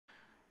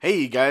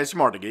Hey guys,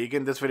 Martin Geek.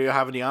 In this video,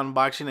 having the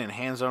unboxing and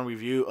hands-on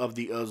review of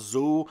the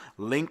Azulle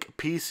LYNK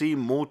PC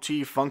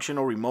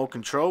multifunctional remote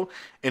control,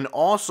 and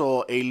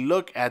also a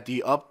look at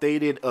the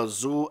updated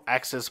Azulle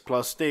Access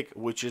Plus stick,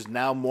 which is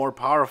now more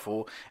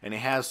powerful and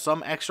it has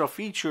some extra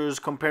features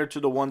compared to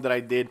the one that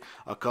I did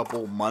a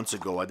couple months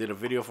ago. I did a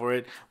video for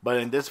it, but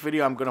in this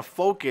video, I'm gonna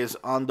focus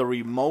on the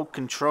remote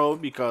control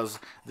because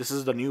this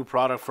is the new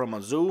product from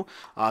Azulle.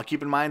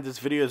 Keep in mind, this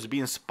video is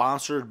being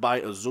sponsored by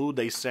Azulle.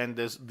 They send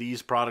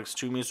these products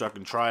to me so I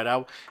can try it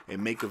out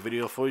and make a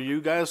video for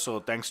you guys. So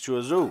thanks to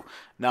Azulle.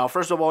 Now,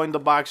 first of all, in the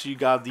box you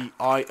got the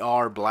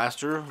IR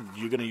blaster.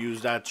 You're gonna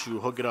use that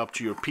to hook it up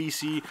to your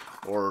PC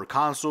or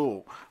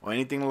console or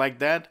anything like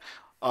that.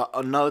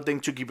 Another thing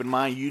to keep in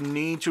mind, you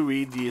need to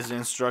read these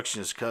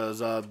instructions because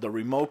the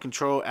remote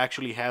control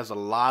actually has a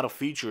lot of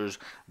features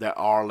that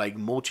are like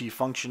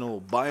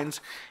multifunctional buttons,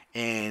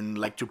 and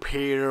like to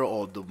pair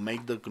or to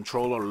make the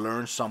controller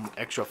learn some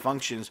extra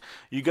functions,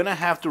 you're gonna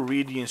have to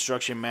read the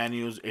instruction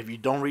manuals. If you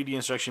don't read the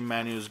instruction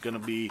manuals, it's gonna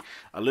be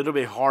a little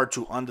bit hard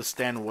to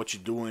understand what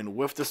you're doing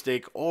with the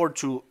stick or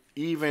to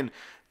even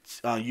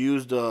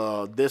use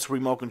this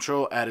remote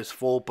control at its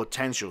full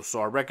potential. So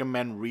I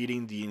recommend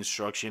reading the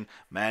instruction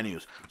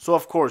manuals. So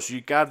of course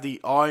you got the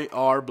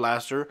IR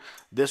blaster.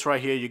 This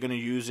right here, you're gonna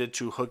use it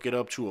to hook it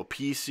up to a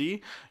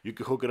PC. You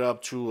could hook it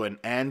up to an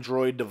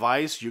Android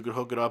device. You could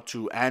hook it up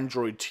to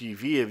Android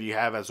TV if you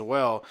have as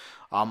well.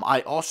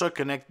 I also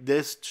connect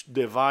this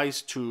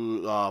device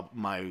to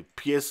my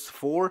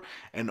PS4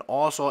 and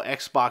also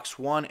Xbox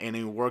One, and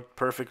it worked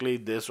perfectly.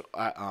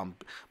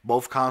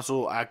 Both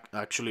console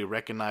actually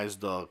recognize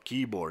the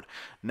keyboard.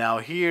 Now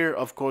here,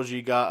 of course,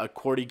 you got a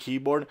QWERTY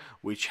keyboard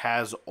which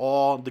has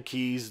all the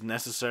keys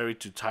necessary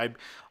to type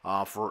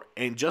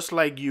and just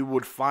like you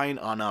would find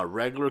on a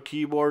regular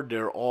keyboard,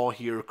 they're all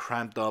here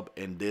cramped up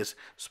in this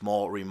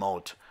small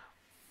remote.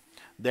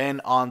 Then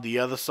on the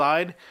other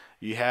side,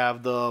 you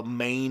have the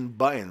main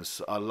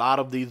buttons. A lot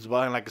of these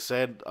buttons, like I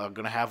said, are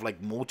gonna have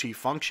like multi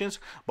functions,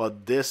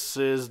 but this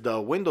is the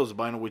Windows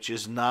button, which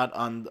is not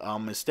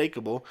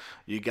unmistakable.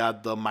 You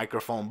got the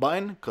microphone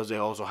button because it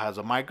also has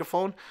a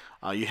microphone.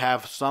 You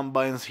have some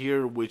buttons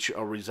here which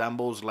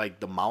resembles like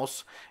the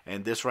mouse,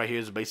 and this right here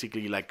is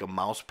basically like a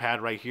mouse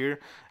pad right here,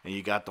 and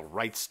you got the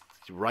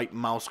right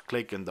mouse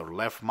click and the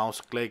left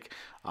mouse click.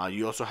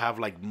 You also have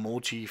like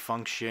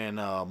multi-function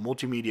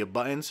multimedia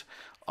buttons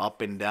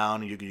up and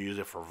down. You can use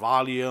it for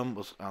volume,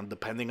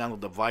 depending on the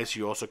device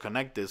you also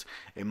connect this,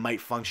 it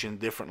might function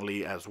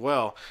differently as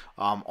well.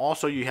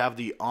 Also, you have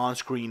the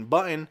on-screen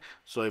button,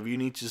 so if you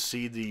need to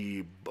see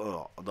the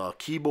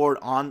keyboard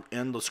on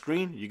in the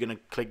screen, you're gonna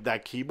click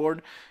that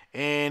keyboard.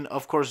 And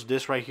of course,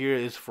 this right here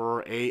is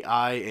for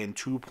AI and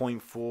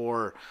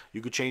 2.4.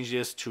 You could change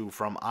this to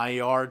from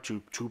IR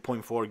to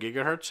 2.4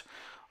 gigahertz.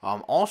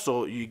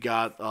 Also, you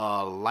got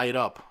light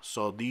up,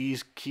 so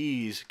these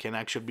keys can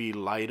actually be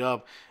light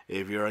up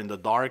if you're in the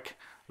dark.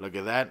 Look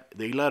at that,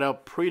 they light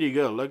up pretty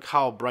good. Look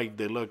how bright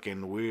they look,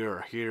 and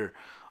we're here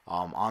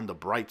on the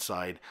bright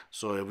side.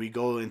 So if we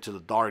go into the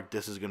dark,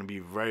 this is going to be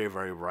very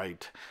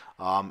bright.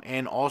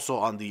 And also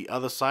on the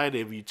other side,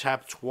 if you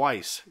tap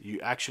twice, you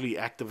actually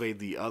activate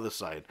the other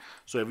side.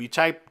 So if you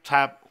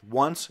tap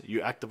once,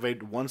 you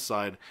activate one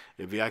side.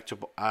 If you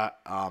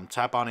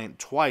tap on it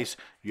twice,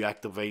 you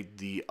activate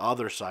the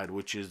other side,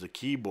 which is the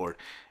keyboard.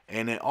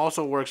 And it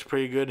also works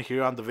pretty good.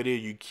 Here on the video,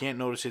 you can't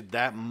notice it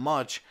that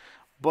much,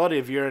 but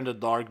if you're in the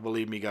dark,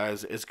 believe me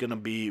guys, it's gonna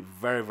be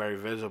very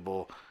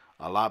visible.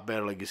 A lot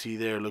better. Like you see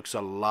there, it looks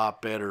a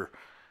lot better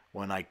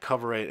when I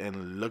cover it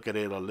and look at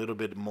it a little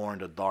bit more in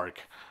the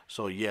dark.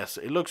 So yes,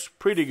 it looks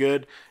pretty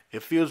good.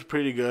 It feels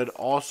pretty good.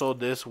 Also,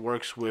 this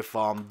works with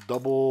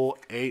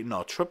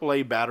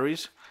AAA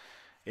batteries,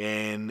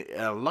 and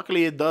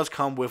luckily it does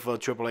come with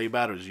AAA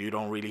batteries. You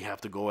don't really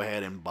have to go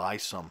ahead and buy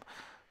some.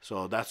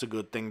 So that's a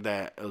good thing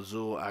that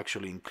Azulle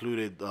actually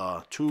included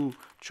 2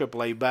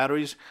 AAA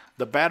batteries.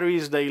 The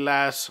batteries, they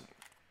last.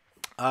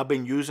 I've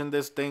been using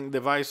this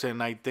device,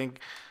 and I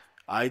think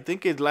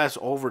it lasts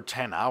over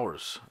 10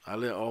 hours.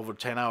 Over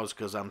 10 hours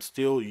because I'm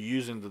still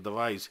using the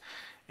device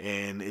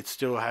and it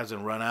still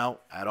hasn't run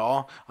out at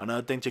all.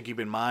 Another thing to keep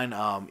in mind,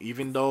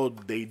 even though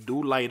they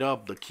do light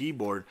up the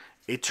keyboard,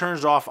 it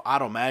turns off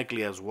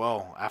automatically as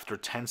well after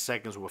 10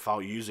 seconds without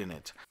using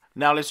it.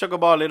 Now let's talk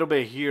about a little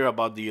bit here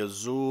about the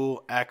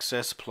Azulle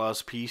Access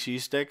Plus PC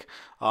stick.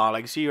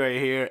 Like you see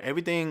right here,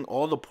 everything,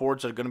 all the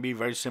ports are going to be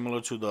very similar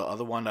to the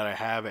other one that I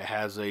have. It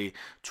has 2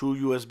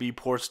 USB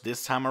ports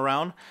this time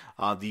around.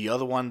 The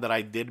other one that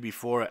I did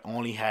before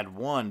only had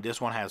 1.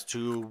 This one has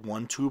 2,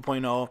 one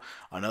 2.0,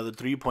 another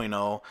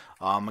 3.0.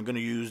 I'm going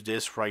to use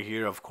this right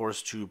here, of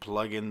course, to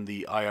plug in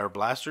the IR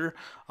blaster.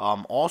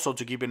 Also,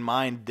 to keep in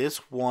mind, this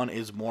one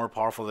is more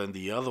powerful than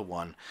the other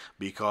one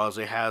because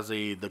it has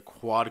the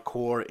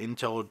quad-core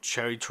Intel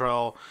Cherry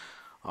Trail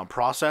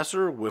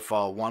processor with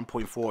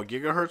 1.4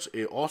 gigahertz.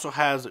 It also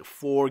has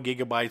 4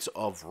 gigabytes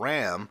of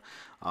RAM.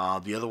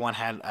 The other one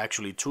had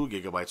actually 2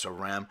 gigabytes of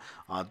RAM,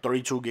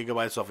 32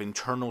 gigabytes of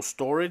internal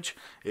storage.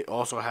 It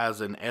also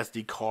has an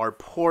SD card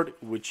port,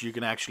 which you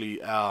can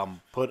actually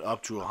put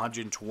up to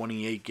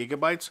 128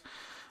 gigabytes.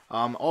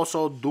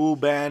 Also dual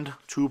band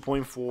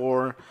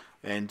 2.4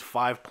 and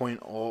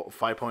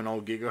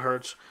 5.0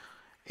 gigahertz.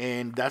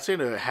 And that's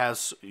it. It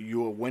has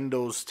your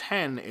Windows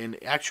 10 and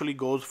it actually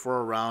goes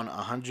for around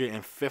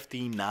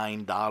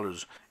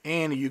 $159.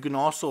 And you can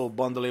also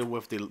bundle it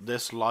with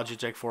this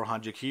Logitech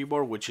 400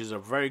 keyboard, which is a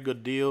very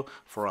good deal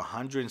for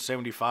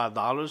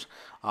 $175.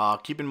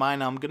 Keep in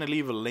mind, I'm going to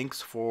leave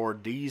links for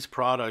these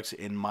products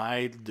in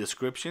my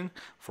description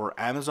for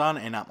Amazon,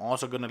 and I'm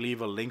also going to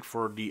leave a link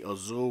for the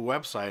Azulle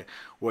website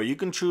where you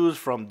can choose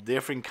from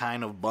different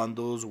kind of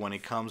bundles when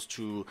it comes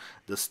to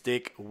the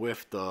stick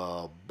with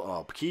the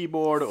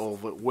keyboard or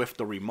with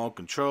the remote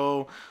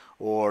control,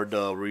 or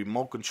the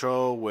remote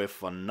control with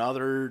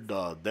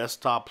the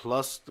desktop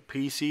plus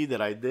PC that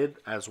I did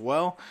as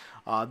well.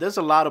 There's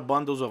a lot of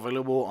bundles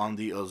available on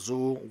the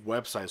Azulle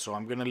website, so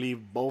I'm gonna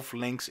leave both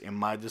links in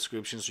my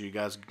description so you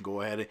guys can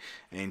go ahead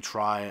and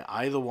try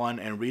either one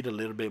and read a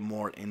little bit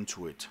more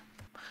into it.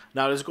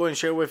 Now let's go and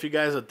share with you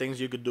guys the things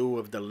you could do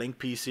with the Link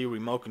PC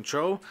remote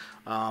control.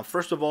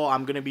 First of all,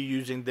 I'm going to be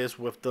using this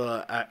with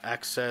the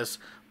Access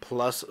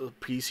Plus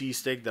PC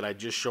stick that I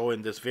just showed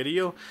in this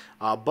video.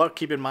 But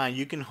keep in mind,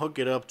 you can hook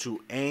it up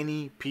to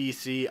any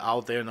PC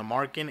out there in the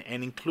market,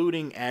 and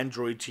including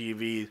Android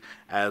TV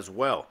as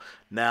well.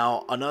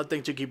 Now, another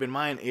thing to keep in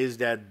mind is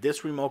that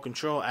this remote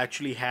control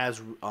actually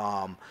has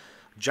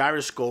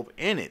gyroscope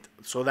in it,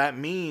 so that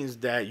means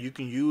that you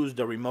can use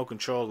the remote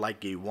control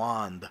like a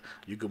wand.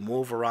 You can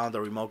move around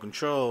the remote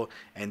control,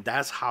 and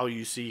that's how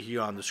you see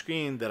here on the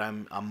screen that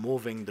I'm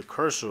moving the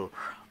cursor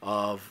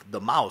of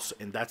the mouse,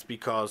 and that's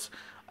because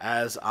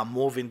as I'm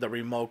moving the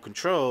remote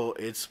control,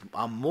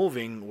 I'm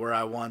moving where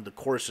I want the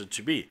cursor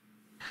to be.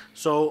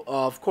 So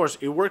of course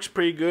it works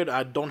pretty good.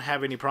 I don't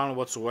have any problem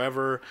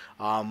whatsoever.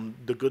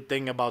 The good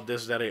thing about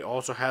this is that it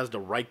also has the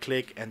right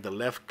click and the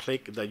left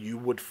click that you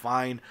would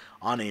find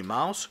on a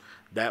mouse.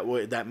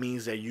 That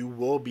means that you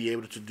will be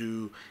able to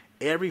do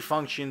every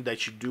function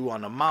that you do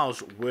on a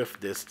mouse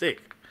with this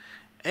stick,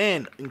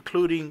 and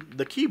including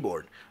the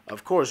keyboard.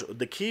 Of course,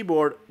 the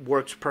keyboard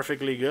works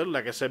perfectly good.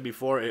 Like I said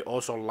before, it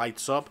also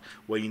lights up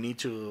when you need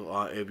to,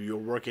 if you're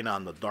working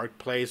on the dark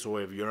place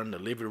or if you're in the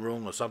living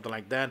room or something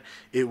like that,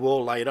 it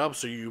will light up,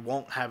 so you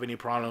won't have any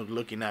problems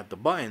looking at the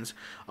buttons.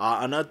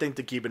 Another thing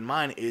to keep in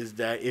mind is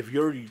that if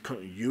you're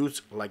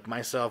used, like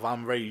myself,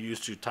 I'm very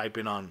used to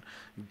typing on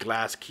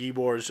glass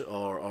keyboards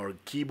or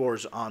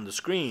keyboards on the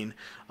screen.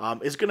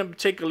 It's going to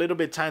take a little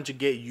bit of time to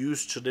get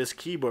used to this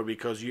keyboard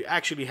because you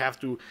actually have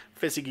to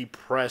physically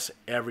press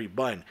every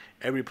button.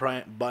 Every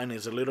button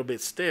is a little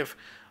bit stiff.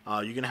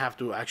 You're gonna have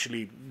to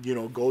actually,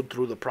 go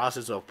through the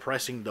process of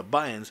pressing the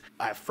buttons.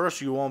 At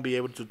first, you won't be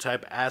able to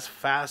type as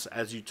fast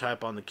as you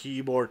type on the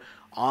keyboard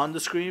on the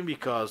screen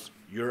because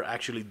you're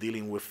actually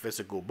dealing with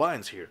physical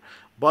buttons here.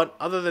 But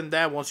other than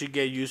that, once you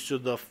get used to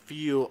the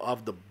feel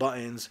of the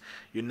buttons,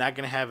 you're not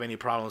gonna have any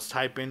problems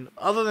typing.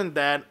 Other than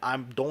that, I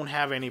don't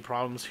have any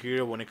problems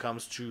here when it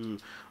comes to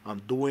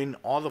doing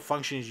all the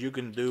functions you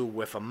can do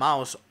with a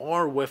mouse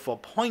or with a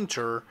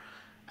pointer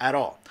at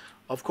all.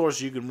 Of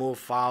course, you can move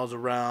files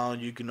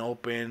around, you can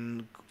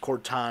open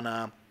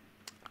Cortana.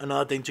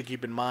 Another thing to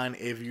keep in mind,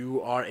 if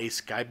you are a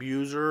Skype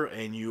user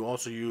and you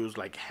also use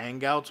like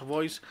Hangouts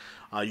voice,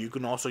 you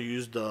can also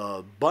use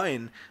the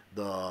button,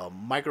 the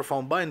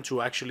microphone button,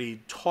 to actually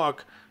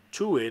talk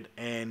to it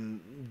and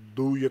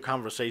do your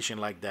conversation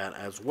like that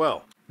as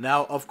well.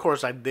 Now, of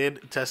course, I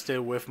did test it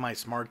with my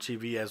smart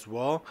TV as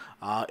well.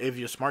 If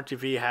your smart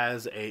TV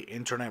has a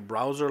internet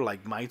browser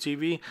like my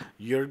TV,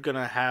 you're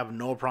gonna have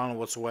no problem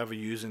whatsoever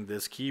using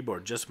this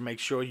keyboard. Just make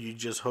sure you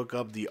just hook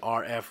up the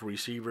RF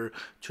receiver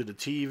to the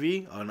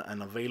TV on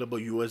an available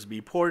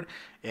USB port,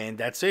 and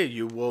that's it.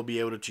 You will be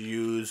able to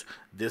use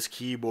this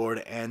keyboard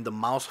and the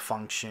mouse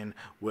function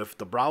with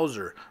the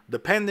browser.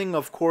 Depending,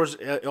 of course,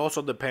 it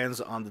also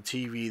depends on the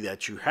TV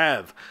that you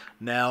have.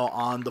 Now,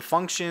 on the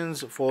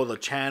functions for the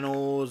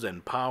channels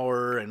and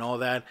power and all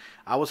that,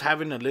 I was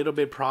having a little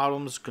bit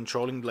problems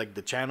controlling like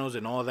the channels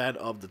and all that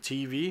of the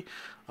TV.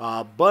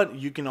 But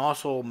you can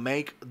also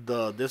make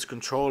this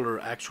controller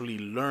actually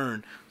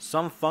learn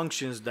some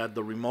functions that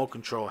the remote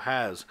control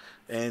has,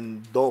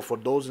 and for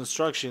those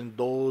instructions,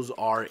 those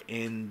are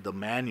in the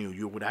manual.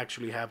 You would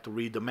actually have to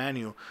read the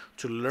manual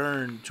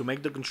to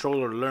make the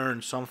controller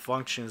learn some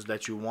functions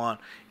that you want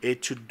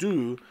it to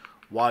do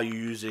while you're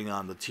using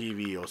on the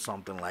TV or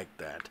something like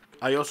that.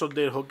 I also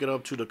did hook it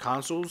up to the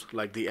consoles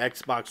like the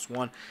Xbox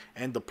One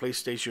and the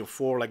PlayStation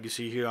 4, like you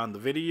see here on the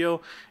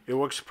video. It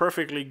works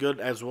perfectly good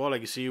as well.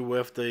 Like you see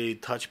with the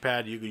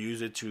touchpad, you can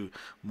use it to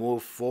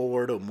move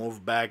forward or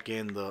move back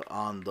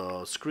on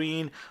the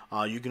screen.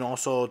 You can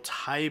also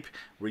type,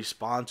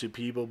 respond to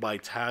people by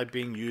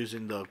typing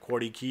using the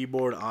QWERTY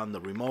keyboard on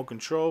the remote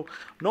control.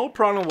 No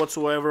problem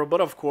whatsoever, but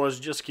of course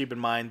just keep in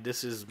mind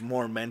this is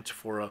more meant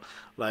for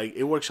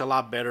it works a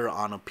lot better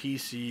on a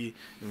PC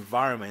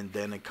environment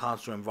than a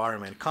console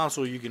environment.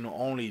 Console, you can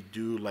only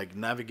do like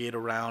navigate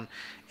around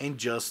and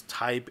just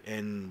type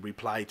and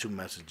reply to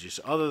messages.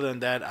 Other than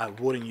that, I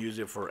wouldn't use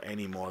it for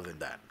any more than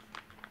that.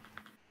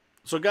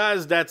 So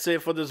guys, that's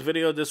it for this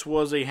video. This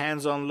was a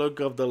hands-on look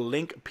of the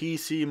LYNK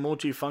PC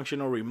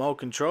multifunctional remote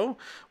control,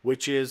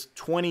 which is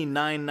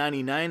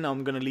 $29.99.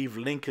 I'm going to leave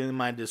link in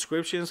my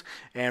descriptions.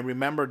 And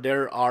remember,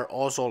 there are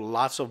also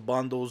lots of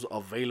bundles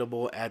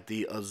available at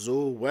the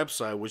Azulle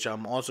website, which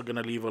I'm also going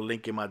to leave a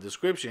link in my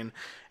description.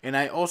 And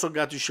I also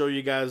got to show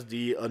you guys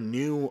the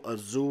new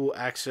Azulle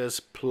Access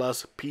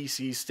Plus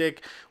PC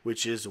stick,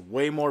 which is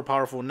way more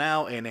powerful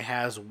now, and it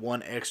has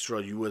one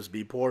extra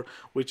USB port,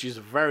 which is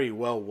very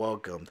well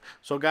welcomed.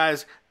 So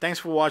guys, thanks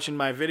for watching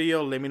my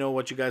video. Let me know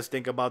what you guys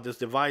think about this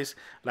device.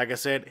 Like I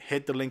said,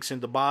 hit the links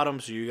in the bottom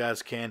so you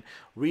guys can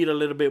read a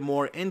little bit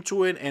more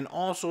into it. And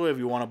also, if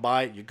you want to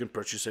buy it, you can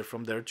purchase it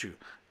from there too.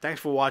 Thanks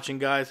for watching,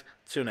 guys.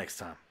 Till next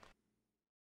time.